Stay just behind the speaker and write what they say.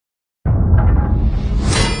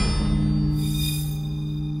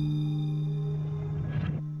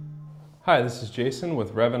Hi, this is Jason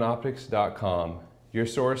with RevantOptics.com, your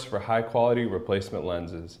source for high quality replacement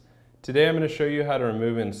lenses. Today I'm going to show you how to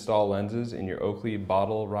remove and install lenses in your Oakley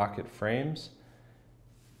Bottle Rocket frames.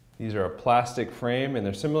 These are a plastic frame and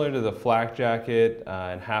they're similar to the flak jacket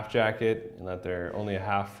and half jacket in that they're only a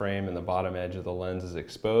half frame and the bottom edge of the lens is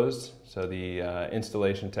exposed. So the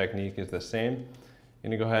installation technique is the same.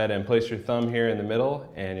 You're going to go ahead and place your thumb here in the middle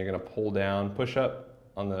and you're going to pull down, push up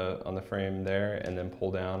on the frame there and then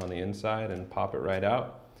pull down on the inside and pop it right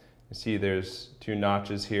out. You see there's two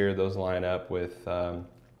notches here, those line up with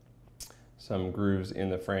some grooves in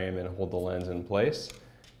the frame and hold the lens in place.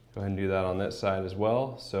 Go ahead and do that on this side as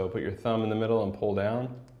well. So put your thumb in the middle and pull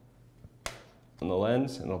down on the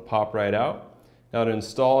lens and it'll pop right out. Now to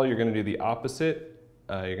install, you're going to do the opposite.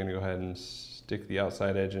 You're going to go ahead and stick the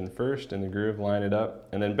outside edge in first in the groove, line it up,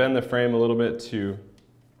 and then bend the frame a little bit to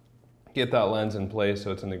get that lens in place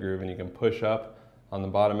so it's in the groove, and you can push up on the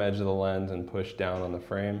bottom edge of the lens and push down on the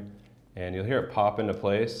frame and you'll hear it pop into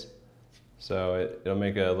place. So it'll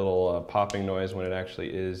make a little popping noise when it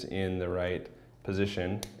actually is in the right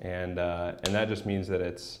position, and that just means that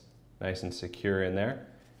it's nice and secure in there.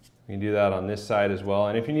 You can do that on this side as well,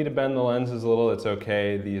 and if you need to bend the lenses a little, it's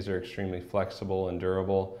okay. These are extremely flexible and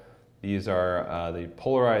durable. These are the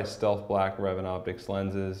polarized stealth black Revant Optics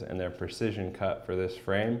lenses, and they're precision cut for this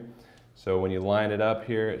frame. So when you line it up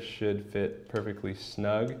here, it should fit perfectly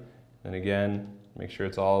snug. And again, make sure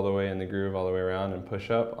it's all the way in the groove, all the way around, and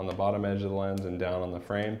push up on the bottom edge of the lens and down on the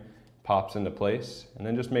frame. Pops into place, and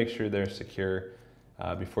then just make sure they're secure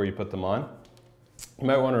before you put them on. You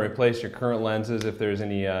might want to replace your current lenses if there's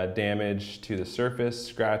any damage to the surface,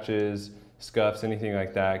 scratches, scuffs, anything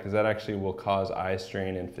like that, because that actually will cause eye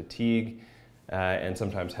strain and fatigue and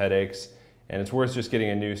sometimes headaches. And it's worth just getting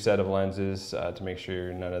a new set of lenses to make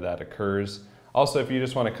sure none of that occurs. Also, if you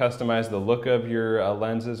just want to customize the look of your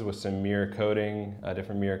lenses with some mirror coating, a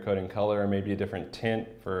different mirror coating color, or maybe a different tint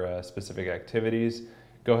for specific activities,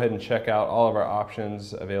 go ahead and check out all of our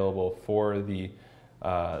options available for the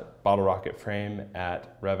Bottle Rocket frame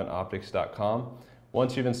at RevantOptics.com.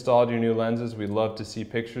 Once you've installed your new lenses, we'd love to see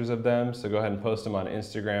pictures of them, so go ahead and post them on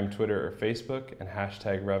Instagram, Twitter, or Facebook and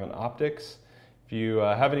hashtag RevantOptics. If you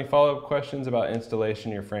have any follow-up questions about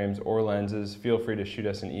installation of your frames or lenses, feel free to shoot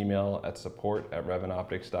us an email at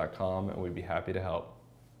support@RevantOptics.com and we'd be happy to help.